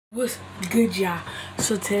What's good, y'all?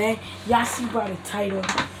 So today, y'all see by the title,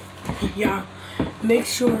 y'all make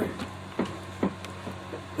sure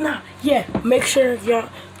y'all,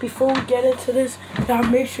 before we get into this, y'all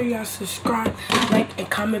make sure y'all subscribe, like, and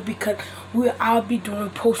comment, because I'll be doing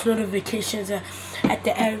post notifications at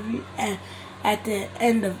the end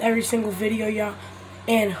of every single video, y'all.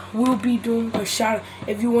 And we'll be doing a shout out.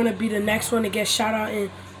 If you want to be the next one to get shout out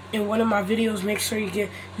in one of my videos, make sure you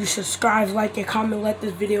subscribe, like, and comment. Let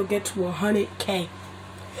this video get to 100K,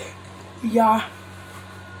 y'all.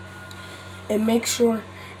 And make sure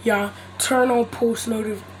y'all turn on post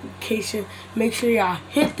notification. Make sure y'all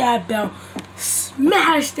hit that bell,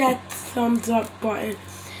 smash that thumbs up button,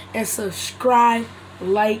 and subscribe,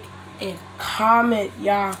 like, and comment,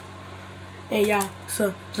 y'all. And y'all,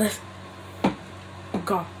 so let's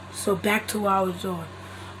go. So back to what I was doing.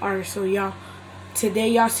 Alright, so y'all, today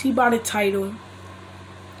y'all see by the title,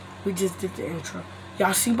 we just did the intro.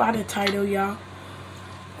 Y'all see by the title, y'all,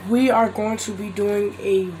 we are going to be doing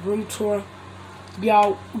a room tour.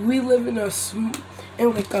 Y'all, we live in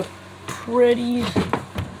like a pretty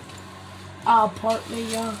apartment,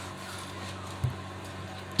 y'all.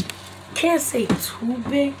 Can't say too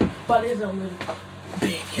big, but it's a little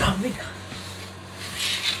big, y'all.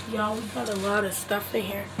 Y'all, we got a lot of stuff in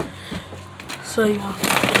here. So y'all,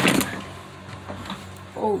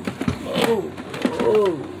 whoa.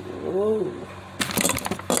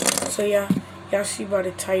 So y'all see by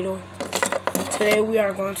the title, today we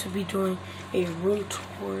are going to be doing a room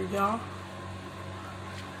tour, y'all.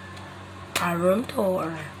 A room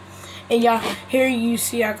tour. And y'all, here you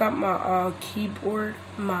see I got my keyboard,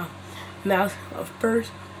 my mouse.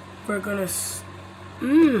 First, we're gonna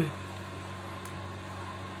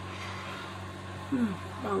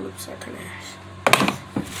my lips are kind of ash.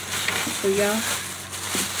 So y'all,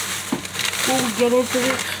 before we get into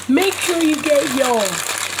this, make sure you get your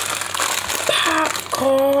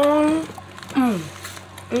popcorn.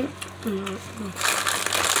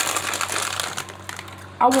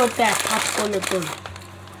 I want that popcorn to go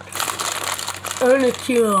on the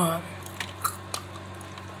cure.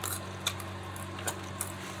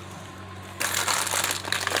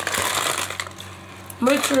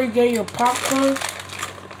 Make sure you get your popcorn.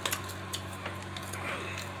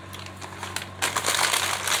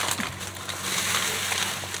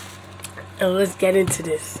 And let's get into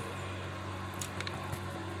this.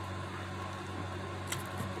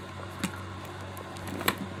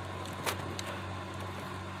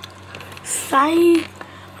 Psych.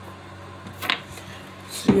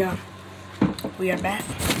 So yeah, we are back.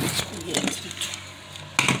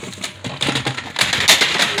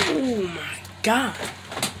 Oh my God.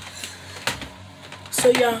 So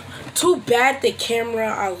y'all, too bad the camera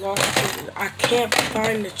I lost it. I can't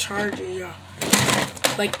find the charger, y'all.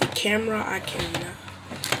 Like the camera, I cannot.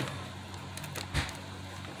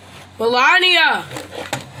 Melania,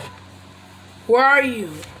 where are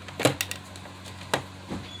you?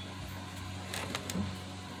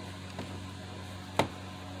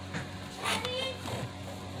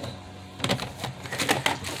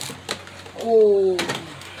 Oh.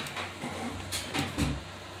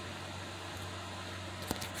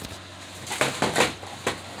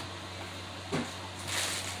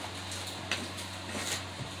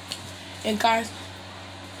 And guys,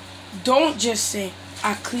 don't just say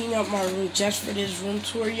I clean up my room just for this room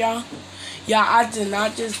tour, y'all. Yeah, I did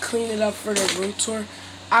not just clean it up for the room tour.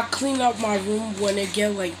 I clean up my room when it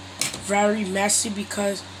get like very messy,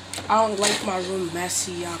 because I don't like my room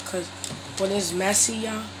messy, y'all. Cause when it's messy,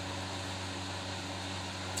 y'all,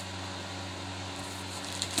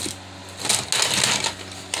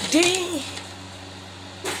 dang.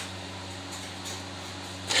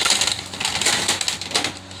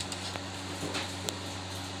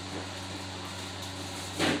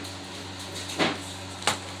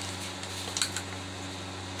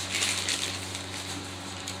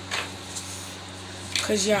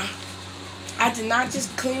 Cause yeah, I did not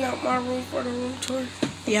just clean up my room for the room tour.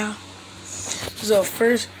 Yeah. So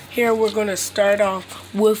first, here we're gonna start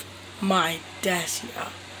off with my desk, y'all.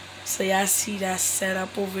 So y'all see that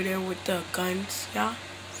setup over there with the guns, y'all.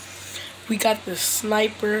 We got the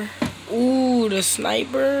sniper. Ooh, the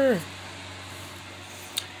sniper.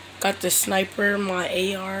 Got the sniper, my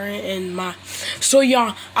AR, and my. So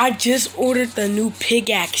y'all, I just ordered the new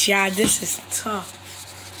pickaxe, y'all. This is tough.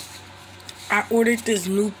 I ordered this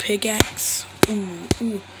new pickaxe. Ooh.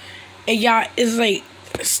 And y'all, it's like,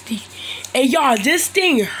 and y'all, this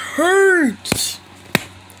thing hurts.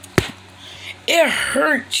 It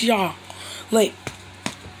hurts, y'all. Like,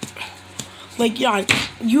 y'all,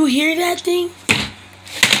 you hear that thing?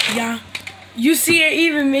 Y'all, you see it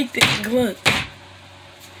even make the look.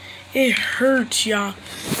 It hurts, y'all.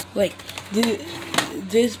 Like,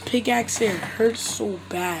 this pickaxe, it hurts so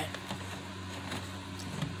bad.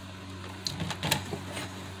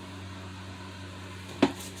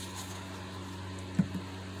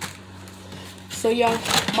 So, y'all,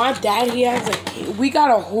 my dad, he has we got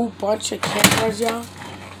a whole bunch of cameras, y'all.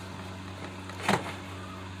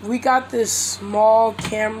 We got this small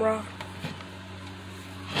camera.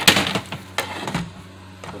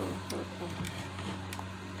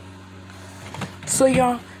 So,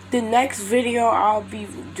 y'all, the next video I'll be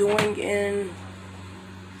doing in,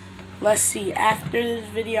 let's see, after this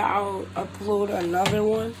video, I'll upload another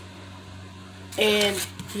one. And,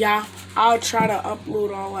 yeah, I'll try to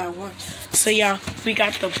upload all at once. So, y'all, we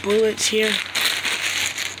got the bullets here.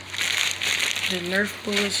 The Nerf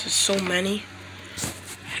bullets, is so many.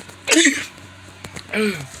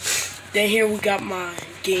 Then here we got my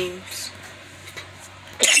games.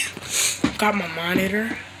 Got my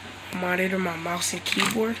monitor, my mouse and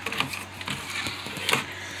keyboard.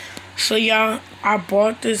 So y'all, I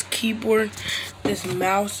bought this keyboard, this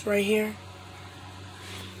mouse right here.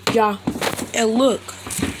 Y'all, and look.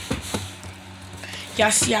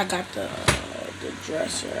 Y'all see I got the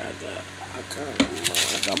dresser. I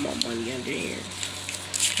got my money under here.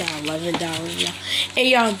 Y'all, $11, y'all.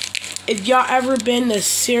 Hey y'all, if y'all ever been to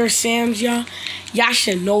Sarah Sam's, y'all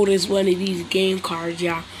should notice one of these game cards,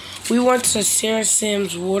 y'all. We went to Sarah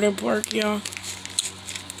Sam's water park, y'all.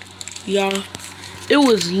 Y'all, it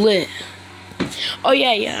was lit. Oh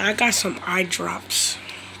yeah, I got some eye drops.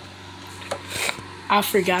 I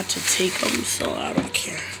forgot to take them, so I don't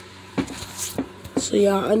care. So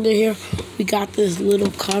y'all, under here we got this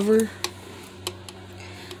little cover.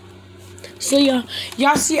 So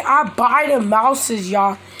y'all see I buy the mouses,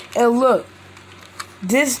 y'all, and look,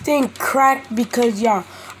 this thing cracked because y'all,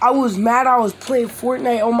 I was mad I was playing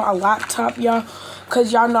Fortnite on my laptop, y'all,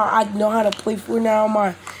 cause y'all know I know how to play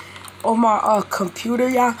Fortnite on my computer,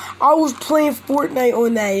 y'all. I was playing Fortnite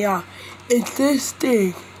on that, y'all, and this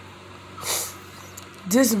thing,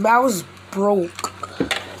 this mouse broke.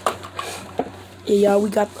 And y'all, we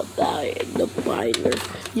got the binder.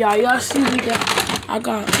 Y'all see I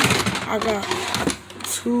got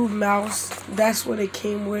 2 mouse. That's what it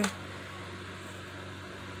came with.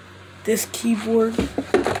 This keyboard.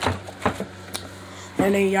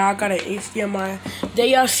 And then y'all got an HDMI. Then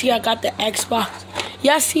y'all see I got the Xbox.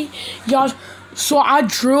 Y'all see? Y'all, so I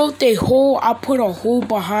drilled a hole. I put a hole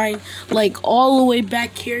behind, like all the way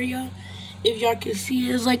back here, y'all. If y'all can see,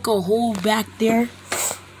 there's like a hole back there.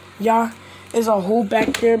 Y'all, there's a hole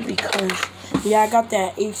back there because, yeah, I got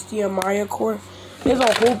that HDMI cord. There's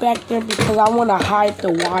a hole back there because I want to hide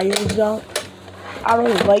the wires, y'all. I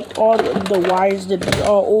don't like all the wires to be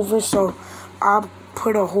all over, so I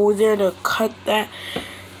put a hole there to cut that.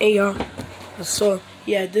 And y'all, so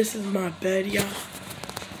yeah, this is my bed, y'all.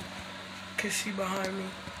 Can see behind me.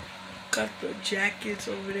 Got the jackets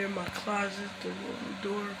over there, my closet, the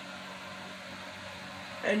little door.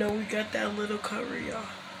 And then we got that little cover, y'all.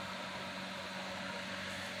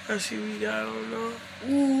 Let's see what we got on there.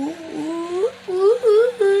 Ooh.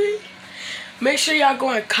 Make sure y'all go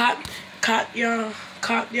and cop y'all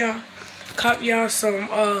some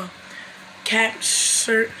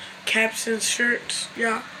caps and shirts,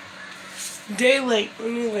 y'all. They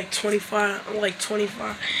only like 25. I'm like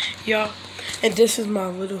 25, y'all. And this is my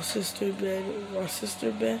little sister bed, my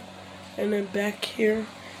sister bed. And then back here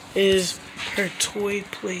is her toy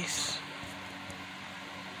place.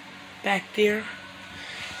 Back there.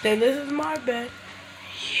 Then this is my bed.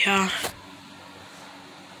 Yeah.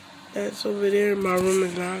 That's over there. My room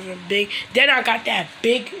is not so big. Then I got that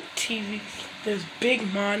big TV. This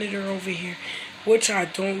big monitor over here, which I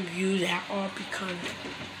don't use at all because,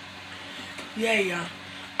 yeah.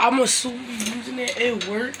 I'm assuming using it. It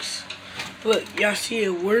works. Look, y'all see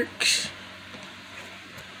it works.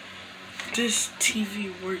 This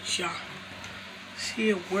TV works, y'all. See,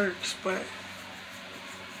 it works, but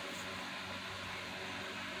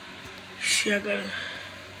see, I gotta.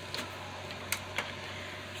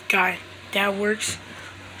 Guy, that works.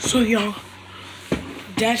 So y'all,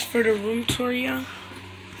 that's for the room tour, y'all.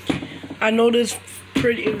 I know this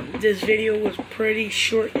video was pretty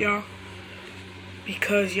short, y'all,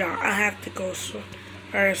 because y'all, I have to go. So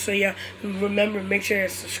alright, so yeah, remember, make sure to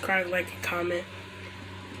subscribe, like, and comment.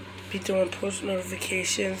 Be doing post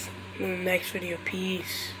notifications in the next video.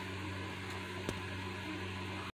 Peace.